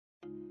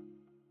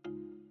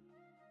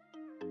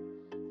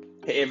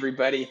Hey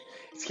everybody,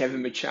 it's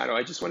Kevin Machado.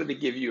 I just wanted to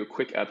give you a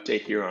quick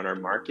update here on our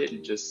market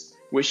and just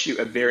wish you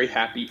a very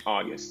happy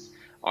August.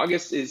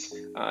 August is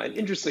an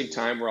interesting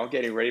time. We're all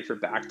getting ready for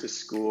back to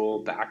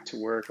school, back to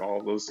work,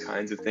 all those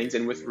kinds of things.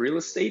 And with real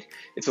estate,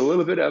 it's a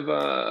little bit of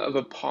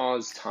a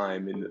pause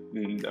time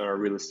in our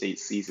real estate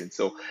season.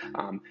 So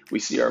we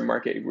see our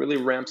market really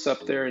ramps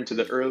up there into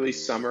the early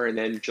summer, and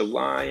then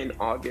July and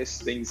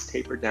August, things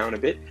taper down a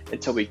bit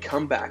until we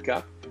come back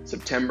up.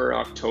 September,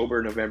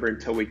 October, November,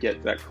 until we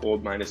get that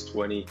cold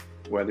 -20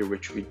 weather,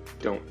 which we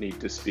don't need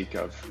to speak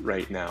of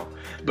right now.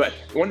 But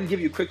I wanted to give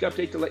you a quick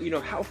update to let you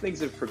know how things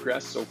have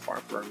progressed so far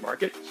for our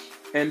market,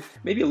 and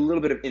maybe a little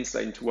bit of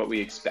insight into what we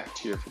expect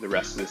here for the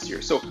rest of this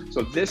year. So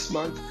this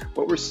month,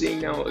 what we're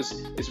seeing now is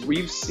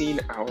we've seen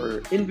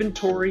our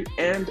inventory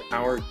and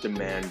our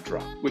demand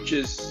drop, which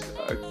is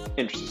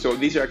interesting. So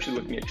these are actually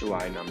looking at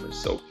July numbers.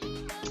 So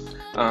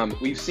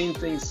we've seen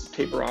things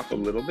taper off a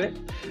little bit.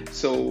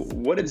 So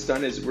what it's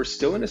done is we're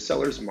still in a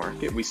seller's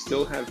market. We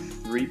still have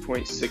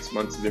 3.6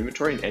 months of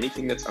inventory, and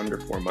anything that's under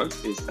 4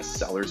 months is a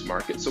seller's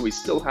market. So we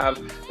still have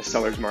a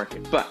seller's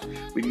market, but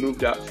we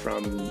moved up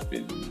from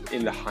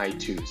in the high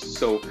twos.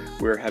 So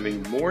we're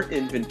having more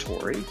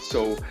inventory.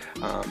 So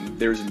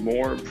there's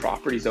more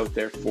properties out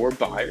there for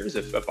buyers.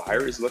 If a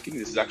buyer is looking,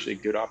 this is actually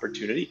a good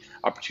opportunity.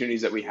 Opportunities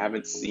that we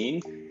haven't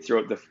seen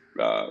throughout the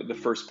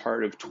first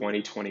part of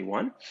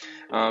 2021.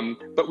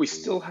 But we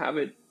still have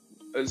it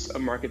as a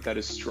market that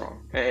is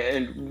strong.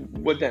 And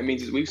what that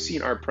means is we've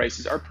seen our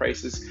prices are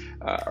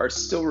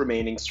still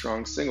remaining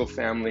strong. Single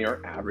family, our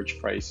average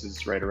price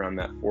is right around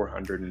that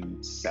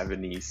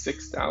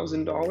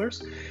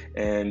 $476,000.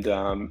 And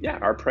yeah,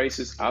 our price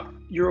is up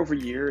year over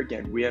year.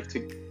 Again, we have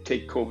to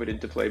take COVID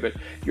into play, but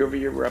year over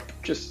year, we're up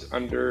just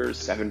under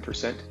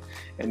 7%.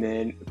 And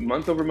then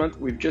month over month,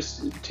 we've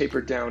just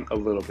tapered down a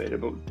little bit,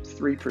 about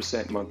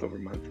 3% month over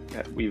month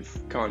that we've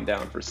gone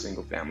down for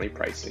single family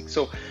pricing.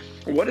 So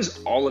what does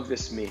all of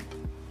this mean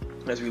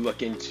as we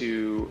look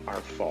into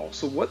our fall?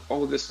 So what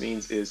all of this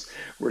means is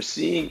we're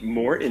seeing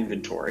more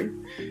inventory,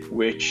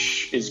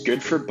 which is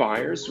good for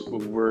buyers.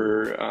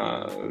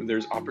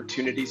 There's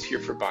opportunities here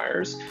for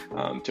buyers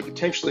to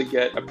potentially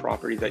get a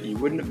property that you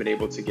wouldn't have been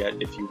able to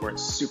get if you weren't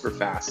super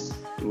fast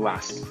the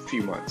last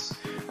few months.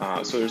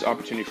 So there's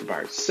opportunity for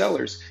buyers.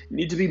 Sellers, you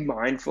need to be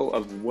mindful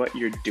of what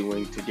you're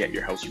doing to get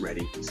your house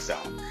ready to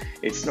sell.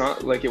 It's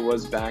not like it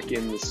was back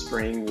in the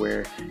spring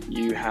where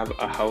you have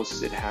a house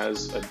that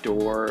has a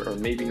door, or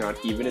maybe not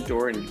even a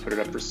door, and you put it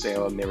up for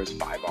sale and there was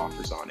 5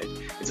 offers on it.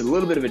 It's a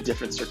little bit of a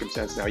different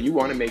circumstance now. You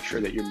want to make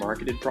sure that you're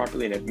marketed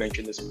properly, and I've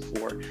mentioned this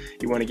before.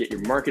 You want to get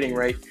your marketing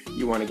right,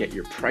 you want to get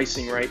your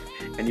pricing right,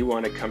 and you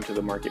want to come to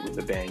the market with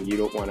a bang. You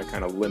don't want to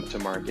kind of limp to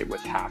market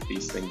with half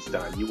these things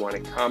done. You want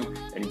to come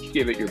and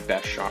give it your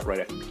best shot right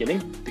at the beginning,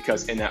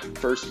 because in that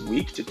first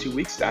week to 2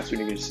 weeks, that's when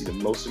you're going to see the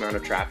most amount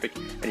of traffic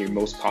and your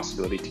most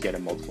possibility to get a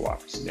multiple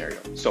offer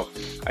scenario. So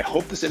I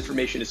hope this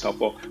information is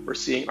helpful. We're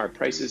seeing our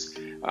prices,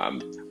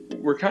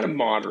 we're kind of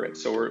moderate.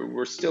 So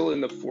we're still in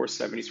the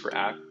 470s for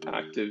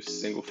active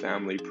single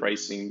family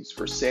pricings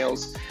for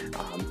sales.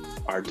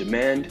 Our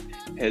demand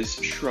has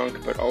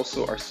shrunk, but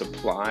also our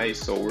supply.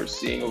 So we're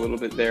seeing a little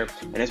bit there.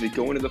 And as we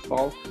go into the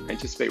fall, I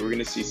anticipate we're going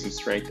to see some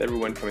strength.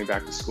 Everyone coming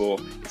back to school,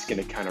 it's going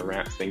to kind of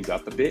ramp things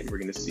up a bit. We're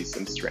going to see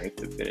some strength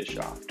to finish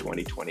off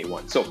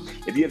 2021. So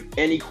if you have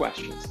any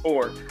questions,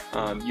 or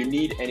you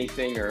need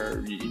anything,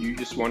 or you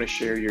just want to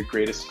share your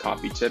greatest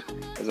coffee tip,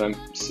 as I'm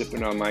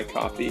sipping on my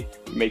coffee,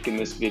 making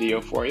this video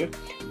for you,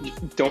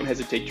 don't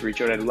hesitate to reach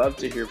out. I'd love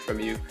to hear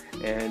from you.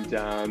 And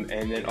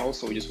then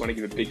also, we just want to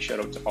give a big shout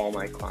out to all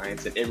my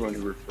clients and everyone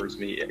who refers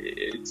me.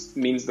 It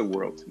means the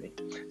world to me.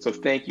 So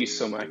thank you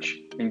so much.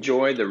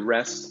 Enjoy the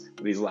rest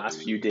of these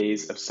last few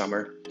days of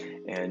summer,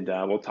 and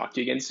we'll talk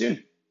to you again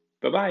soon.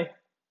 Bye-bye.